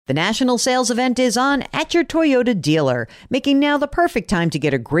The national sales event is on at your Toyota dealer, making now the perfect time to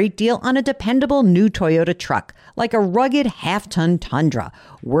get a great deal on a dependable new Toyota truck, like a rugged half-ton Tundra.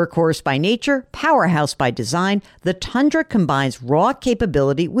 Workhorse by nature, powerhouse by design, the Tundra combines raw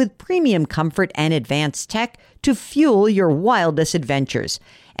capability with premium comfort and advanced tech to fuel your wildest adventures.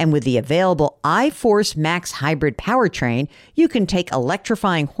 And with the available iForce Max hybrid powertrain, you can take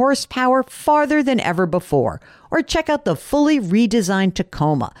electrifying horsepower farther than ever before. Or check out the fully redesigned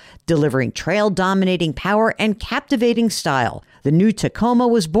Tacoma, delivering trail-dominating power and captivating style. The new Tacoma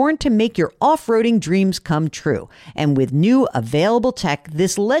was born to make your off-roading dreams come true. And with new available tech,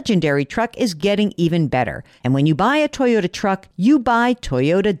 this legendary truck is getting even better. And when you buy a Toyota truck, you buy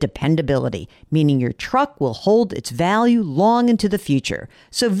Toyota dependability, meaning your truck will hold its value long into the future.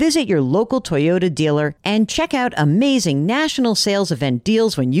 So visit your local Toyota dealer and check out amazing national sales event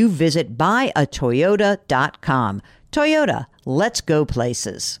deals when you visit buyatoyota.com. Toyota, let's go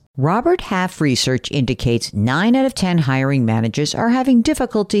places. Robert Half research indicates 9 out of 10 hiring managers are having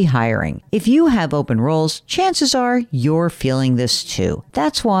difficulty hiring. If you have open roles, chances are you're feeling this too.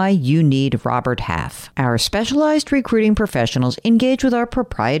 That's why you need Robert Half. Our specialized recruiting professionals engage with our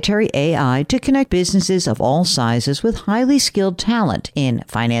proprietary AI to connect businesses of all sizes with highly skilled talent in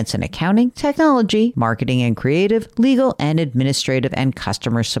finance and accounting, technology, marketing and creative, legal and administrative, and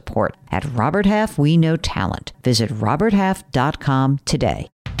customer support. At Robert Half, we know talent. Visit roberthalf.com today.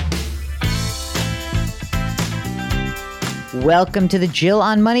 Welcome to the Jill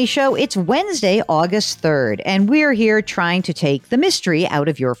on Money Show. It's Wednesday, August 3rd, and we're here trying to take the mystery out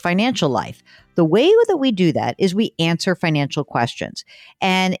of your financial life. The way that we do that is we answer financial questions.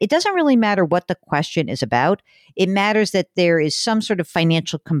 And it doesn't really matter what the question is about. It matters that there is some sort of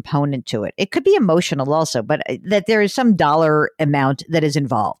financial component to it. It could be emotional also, but that there is some dollar amount that is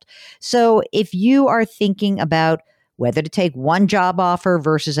involved. So if you are thinking about whether to take one job offer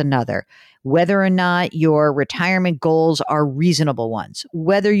versus another, whether or not your retirement goals are reasonable ones,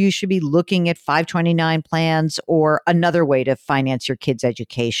 whether you should be looking at 529 plans or another way to finance your kids'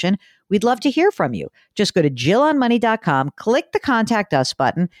 education, we'd love to hear from you. Just go to jillonmoney.com, click the Contact Us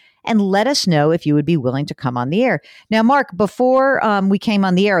button, and let us know if you would be willing to come on the air. Now, Mark, before we came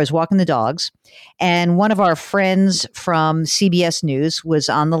on the air, I was walking the dogs, and one of our friends from CBS News was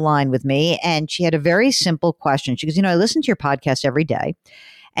on the line with me, and she had a very simple question. She goes, I listen to your podcast every day.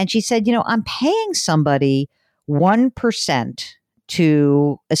 And she said, I'm paying somebody 1%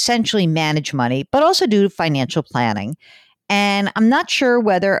 to essentially manage money, but also do financial planning. And I'm not sure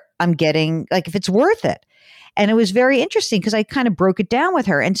whether I'm getting, if it's worth it. And it was very interesting because I kind of broke it down with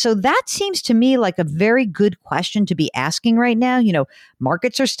her. And so that seems to me like a very good question to be asking right now.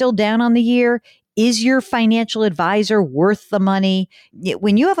 Markets are still down on the year. Is your financial advisor worth the money?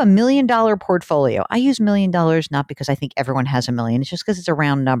 When you have $1 million portfolio, I use $1 million not because I think everyone has $1 million. It's just because it's a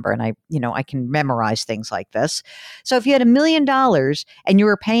round number, and I can memorize things like this. So if you had $1 million and you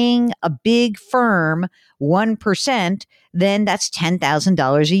were paying a big firm 1%, then that's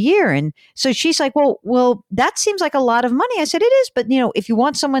 $10,000 a year. And so she's like, well, that seems like a lot of money. I said, it is. But, if you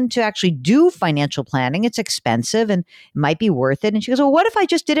want someone to actually do financial planning, it's expensive and it might be worth it. And she goes, well, what if I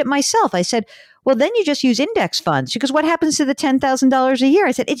just did it myself? I said, well, then you just use index funds. She goes, what happens to the $10,000 a year?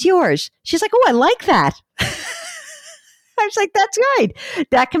 I said, it's yours. She's like, oh, I like that. I was like, that's right.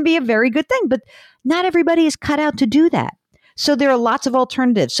 That can be a very good thing. But not everybody is cut out to do that. So there are lots of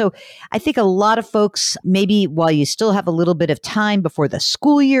alternatives. So I think a lot of folks, maybe while you still have a little bit of time before the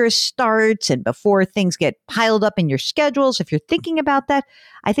school year starts and before things get piled up in your schedules, if you're thinking about that,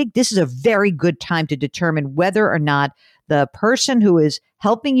 I think this is a very good time to determine whether or not the person who is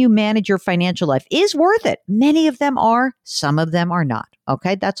helping you manage your financial life is worth it. Many of them are, some of them are not.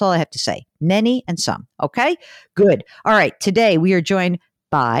 Okay, that's all I have to say. Many and some. Okay, good. All right, today we are joined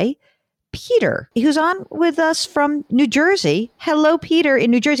by Peter, who's on with us from New Jersey. Hello, Peter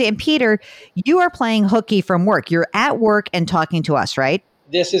in New Jersey. And Peter, you are playing hooky from work. You're at work and talking to us, right?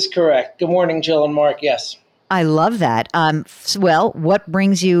 This is correct. Good morning, Jill and Mark. Yes. I love that. Well, what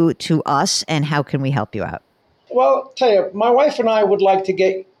brings you to us and how can we help you out? Well, I'll tell you, my wife and I would like to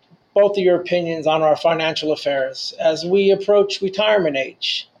get both of your opinions on our financial affairs as we approach retirement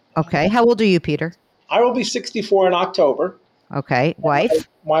age. Okay. How old are you, Peter? I will be 64 in October. Okay. Wife?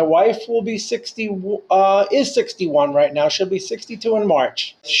 My wife will be 61 right now. She'll be 62 in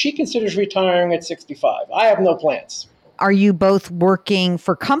March. She considers retiring at 65. I have no plans. Are you both working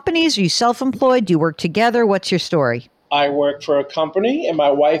for companies? Are you self-employed? Do you work together? What's your story? I work for a company and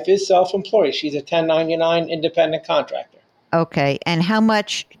my wife is self-employed. She's a 1099 independent contractor. Okay. And how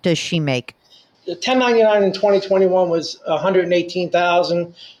much does she make? The 1099 in 2021 was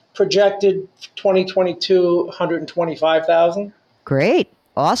 $118,000. Projected 2022, $125,000. Great.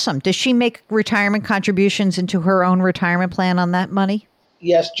 Awesome. Does she make retirement contributions into her own retirement plan on that money?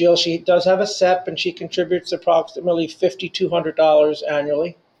 Yes, Jill, she does have a SEP and she contributes approximately $5,200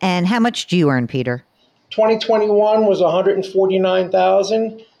 annually. And how much do you earn, Peter? 2021 was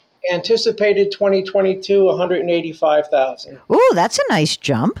 149,000. Anticipated 2022 185,000. Ooh, that's a nice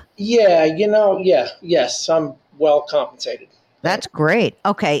jump. Yeah, yes, I'm well compensated. That's great.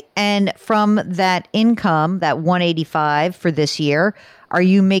 Okay. And from that income, that 185 for this year, are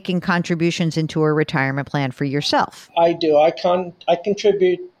you making contributions into a retirement plan for yourself? I do. I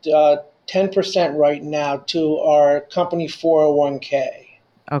contribute 10% right now to our company 401k.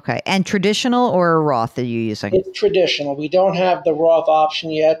 Okay. And traditional or a Roth are you using? It's traditional. We don't have the Roth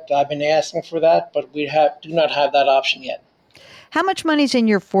option yet. I've been asking for that, but we do not have that option yet. How much money's in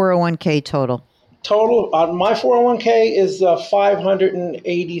your 401k total? Total on my 401k is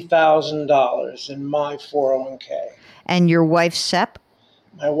 $580,000 in my 401k. And your wife's SEP?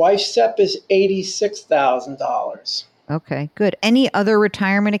 My wife's SEP is $86,000. Okay, good. Any other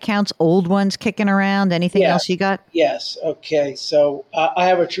retirement accounts, old ones kicking around? Anything else you got? Yes. Okay. So I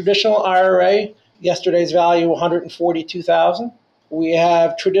have a traditional IRA. Yesterday's value, $142,000. We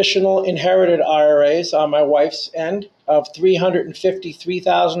have traditional inherited IRAs on my wife's end of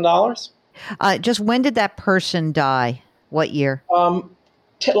 $353,000. Just when did that person die? What year?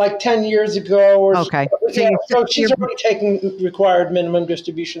 Like 10 years ago. Okay. So she's already taken required minimum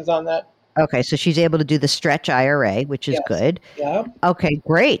distributions on that. Okay, so she's able to do the stretch IRA, which is good. Yeah. Okay,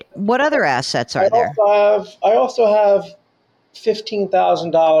 great. What other assets are there? I also have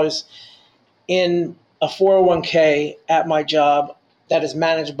 $15,000 in a 401k at my job that is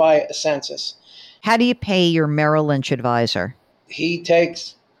managed by Ascensus. How do you pay your Merrill Lynch advisor? He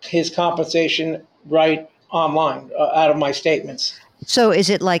takes his compensation right online out of my statements. So is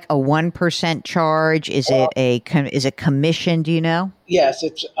it like a 1% charge? Is it commission? Do you know? Yes,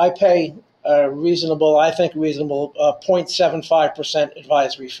 I pay a reasonable 0.75%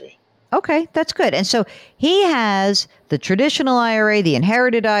 advisory fee. Okay, that's good. And so he has the traditional IRA, the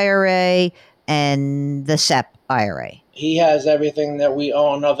inherited IRA, and the SEP IRA. He has everything that we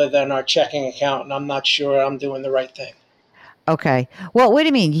own other than our checking account, and I'm not sure I'm doing the right thing. Okay. Well, what do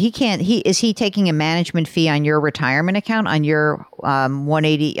you mean? Is he taking a management fee on your retirement account, on your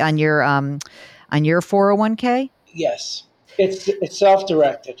 180 on your 401k? Yes. It's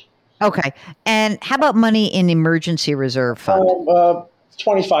self-directed. Okay. And how about money in emergency reserve fund?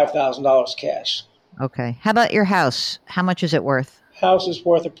 $25,000 cash. Okay. How about your house? How much is it worth? House is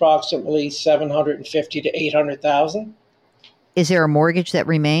worth approximately $750,000 to $800,000. Is there a mortgage that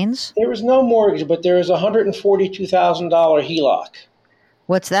remains? There is no mortgage, but there is a $142,000 HELOC.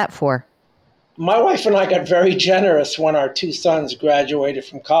 What's that for? My wife and I got very generous when our two sons graduated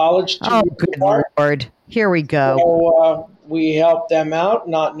from college. Oh, good Lord. Here we go. So we helped them out,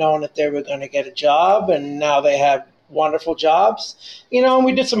 not knowing that they were going to get a job, and now they have wonderful jobs. And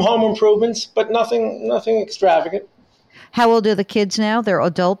we did some home improvements, but nothing extravagant. How old are the kids now? They're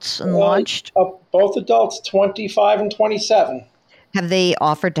adults and launched? Both adults, 25 and 27. Have they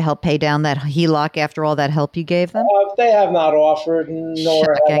offered to help pay down that HELOC after all that help you gave them? They have not offered,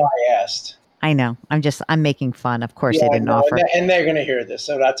 nor have I asked. I know. I'm making fun. Of course, they didn't offer. And they're going to hear this,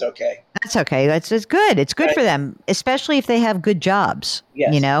 so that's okay. That's okay. It's good. It's good for them, especially if they have good jobs.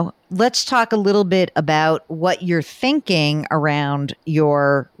 Yes. Let's talk a little bit about what you're thinking around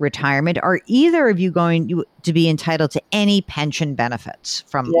your retirement. Are either of you going to be entitled to any pension benefits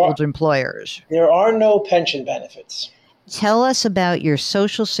from old employers? There are no pension benefits. Tell us about your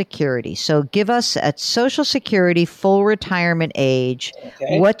Social Security. So give us at Social Security full retirement age.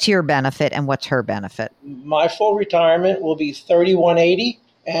 Okay. What's your benefit and what's her benefit? My full retirement will be $3,180.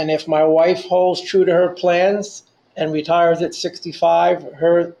 And if my wife holds true to her plans and retires at 65,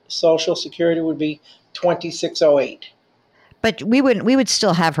 her Social Security would be $2,608. But we would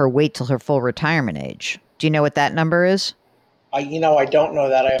still have her wait till her full retirement age. Do you know what that number is? I don't know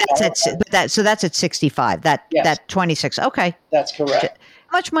that. So that's at 65. That 26. Okay. That's correct.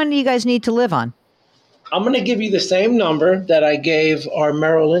 How much money do you guys need to live on? I'm going to give you the same number that I gave our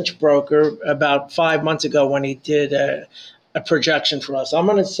Merrill Lynch broker about 5 months ago when he did a projection for us. I'm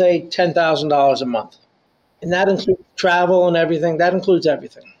going to say $10,000 a month. And that includes travel and everything. That includes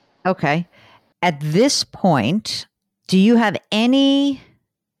everything. Okay. At this point, do you have any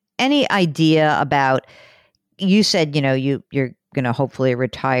idea about, you said, you're going to hopefully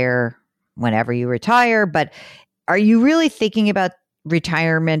retire whenever you retire, but are you really thinking about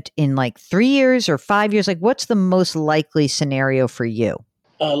retirement in like 3 years or 5 years? Like, what's the most likely scenario for you?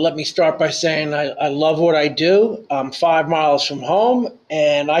 Let me start by saying I love what I do. I'm 5 miles from home,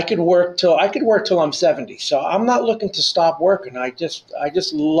 and I could work till I'm 70. So I'm not looking to stop working. I just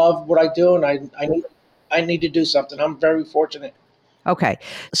love what I do, and I need to do something. I'm very fortunate. Okay.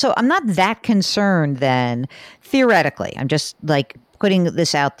 So I'm not that concerned then, theoretically. I'm just like putting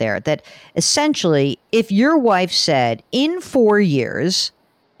this out there that essentially, if your wife said in 4 years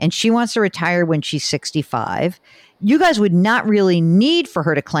and she wants to retire when she's 65, you guys would not really need for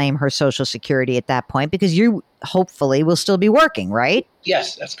her to claim her Social Security at that point because you hopefully will still be working, right?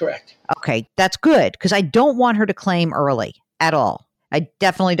 Yes, that's correct. Okay. That's good because I don't want her to claim early at all. I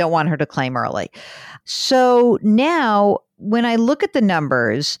definitely don't want her to claim early. So now when I look at the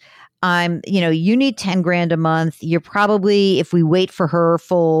numbers, you need 10 grand a month. You're probably, if we wait for her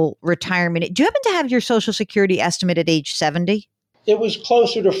full retirement, do you happen to have your Social Security estimate at age 70? It was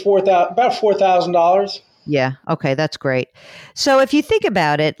closer to about $4,000. Yeah. Okay. That's great. So if you think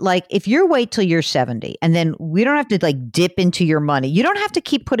about it, like if you wait till you're 70 and then we don't have to like dip into your money, you don't have to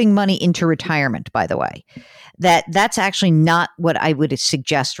keep putting money into retirement, by the way. That's actually not what I would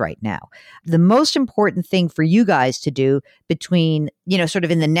suggest right now. The most important thing for you guys to do between, sort of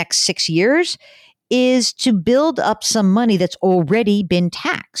in the next 6 years is to build up some money that's already been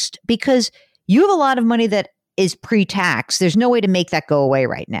taxed because you have a lot of money that is pre-tax. There's no way to make that go away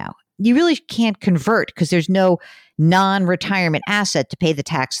right now. You really can't convert because there's no non-retirement asset to pay the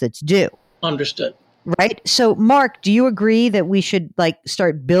tax that's due. Understood. Right. So, Mark, do you agree that we should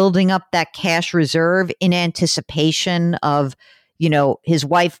start building up that cash reserve in anticipation of, his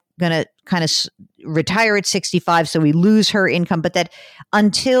wife going to kind of retire at 65, so we lose her income, but that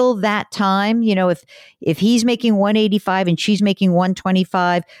until that time, if he's making 185 and she's making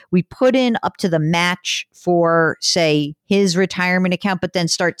 125, we put in up to the match for, say, his retirement account, but then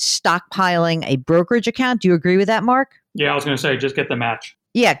start stockpiling a brokerage account. Do you agree with that, Mark? Yeah, I was going to say, just get the match.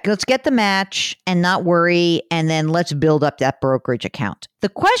 Yeah, let's get the match and not worry, and then let's build up that brokerage account. The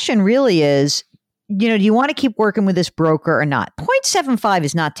question really is, do you want to keep working with this broker or not? 0.75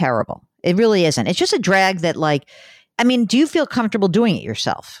 is not terrible. It really isn't. It's just a drag that do you feel comfortable doing it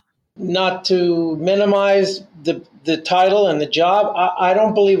yourself? Not to minimize the title and the job, I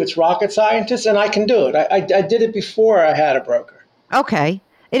don't believe it's rocket scientist, and I can do it. I did it before I had a broker. Okay.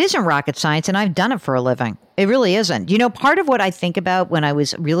 It isn't rocket science, and I've done it for a living. It really isn't. Part of what I think about when I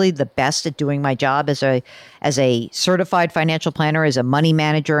was really the best at doing my job as a certified financial planner, as a money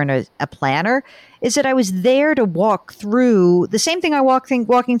manager and a planner, is that I was there to walk through the same thing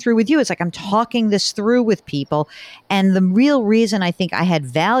walking through with you. It's like I'm talking this through with people. And the real reason I think I had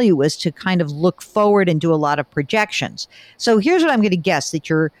value was to kind of look forward and do a lot of projections. So here's what I'm going to guess,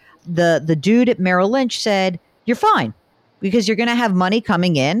 that the dude at Merrill Lynch said, you're fine, because you're going to have money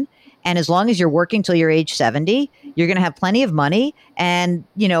coming in. And as long as you're working till you're age 70, you're going to have plenty of money. And,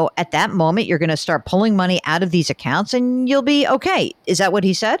 at that moment, you're going to start pulling money out of these accounts and you'll be okay. Is that what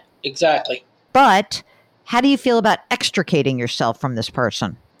he said? Exactly. But how do you feel about extricating yourself from this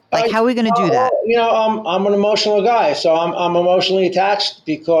person? How are we going to do that? I'm an emotional guy, so I'm emotionally attached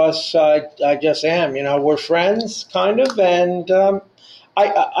because I just am. We're friends, kind of, and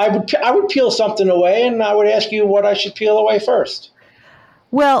I would peel something away, and I would ask you what I should peel away first.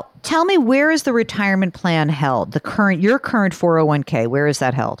 Well, tell me, where is the retirement plan held? Your current 401k, where is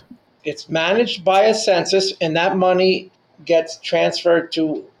that held? It's managed by a census, and that money gets transferred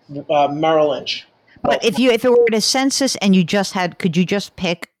to Merrill Lynch. But if it were a census and could you just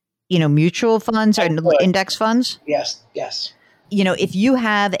pick, mutual funds or index funds? Yes. If you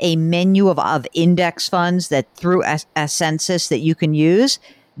have a menu of index funds that through a census that you can use,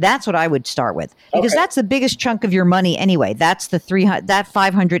 that's what I would start with, because that's the biggest chunk of your money anyway. That's the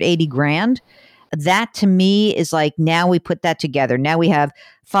 580 grand. That to me is like, now we put that together. Now we have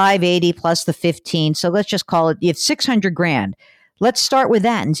 580 plus the 15. So let's just call it, you have 600 grand. Let's start with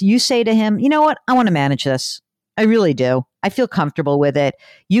that. And you say to him, you know what? I want to manage this. I really do. I feel comfortable with it.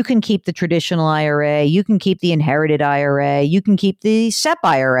 You can keep the traditional IRA. You can keep the inherited IRA. You can keep the SEP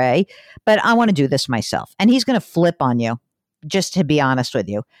IRA, but I want to do this myself. And he's going to flip on you, just to be honest with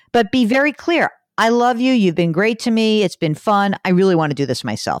you. But be very clear. I love you. You've been great to me. It's been fun. I really want to do this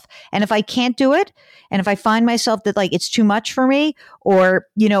myself. And if I can't do it, and if I find myself that it's too much for me, or,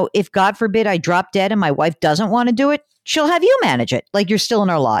 if God forbid I drop dead and my wife doesn't want to do it, she'll have you manage it. You're still in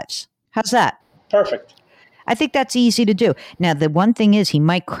our lives. How's that? Perfect. I think that's easy to do. Now, the one thing is, he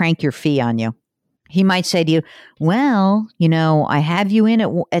might crank your fee on you. He might say to you, well, I have you in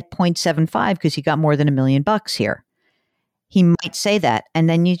at 0.75 because you got more than $1 million here. He might say that. And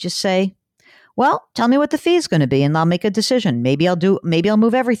then you just say, well, tell me what the fee is going to be and I'll make a decision. Maybe I'll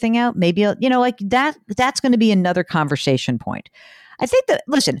move everything out. Maybe that's going to be another conversation point. I think that,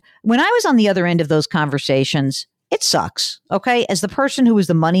 listen, when I was on the other end of those conversations, it sucks. Okay. As the person who was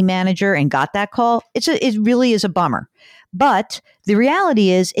the money manager and got that call, it really is a bummer. But the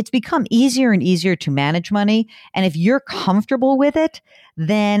reality is it's become easier and easier to manage money. And if you're comfortable with it,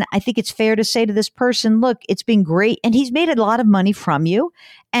 then I think it's fair to say to this person, look, it's been great. And he's made a lot of money from you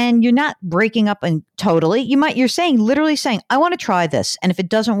and you're not breaking up and totally. You're literally saying, I want to try this. And if it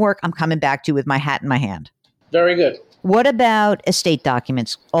doesn't work, I'm coming back to you with my hat in my hand. Very good. What about estate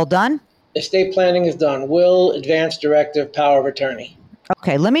documents? All done? Estate planning is done. Will, advance directive, power of attorney.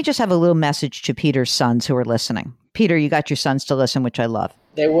 Okay, let me just have a little message to Peter's sons who are listening. Peter, you got your sons to listen, which I love.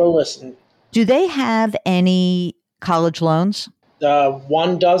 They will listen. Do they have any college loans?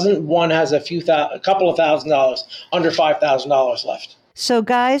 One doesn't. One has a couple of $1,000, under $5,000 left. So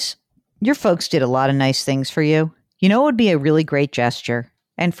guys, your folks did a lot of nice things for you. You know what would be a really great gesture?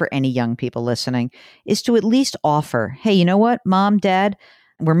 And for any young people listening, is to at least offer, hey, you know what, Mom, Dad,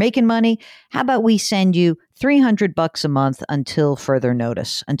 we're making money. How about we send you $300 a month until further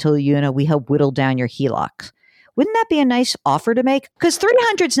notice, until, we help whittle down your HELOCs. Wouldn't that be a nice offer to make? Because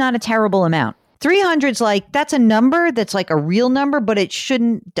 300 is not a terrible amount. 300's that's a number that's like a real number, but it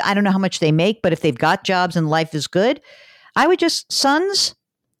shouldn't, I don't know how much they make, but if they've got jobs and life is good, I would just, sons,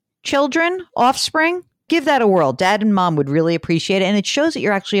 children, offspring, give that a whirl. Dad and Mom would really appreciate it. And it shows that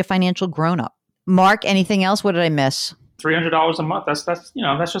you're actually a financial grown-up. Mark, anything else? What did I miss? $300 a month.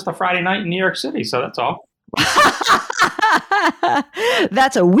 That's just a Friday night in New York City. So that's all.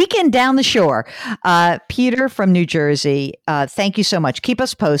 That's a weekend down the shore. Peter from New Jersey, thank you so much. Keep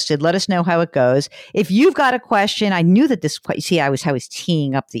us posted. Let us know how it goes. If you've got a question, I knew that I was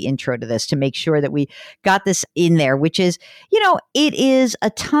teeing up the intro to this to make sure that we got this in there, which is, it is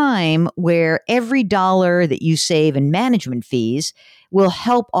a time where every dollar that you save in management fees will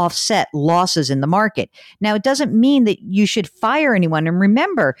help offset losses in the market. Now, it doesn't mean that you should fire anyone. And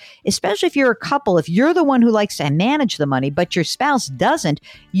remember, especially if you're a couple, if you're the one who likes to manage the money, but your spouse doesn't,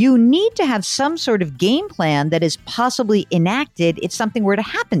 you need to have some sort of game plan that is possibly enacted if something were to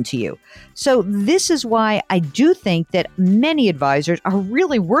happen to you. So this is why I do think that many advisors are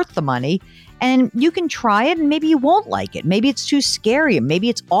really worth the money. And you can try it and maybe you won't like it. Maybe it's too scary. Maybe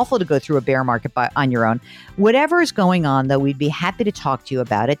it's awful to go through a bear market on your own. Whatever is going on, though, we'd be happy to talk to you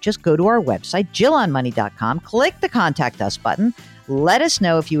about it. Just go to our website, JillOnMoney.com, click the Contact Us button. Let us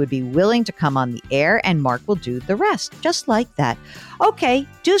know if you would be willing to come on the air, and Mark will do the rest, just like that. Okay,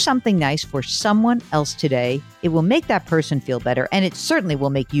 do something nice for someone else today. It will make that person feel better, and it certainly will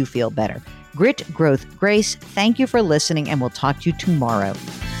make you feel better. Grit, growth, grace. Thank you for listening, and we'll talk to you tomorrow.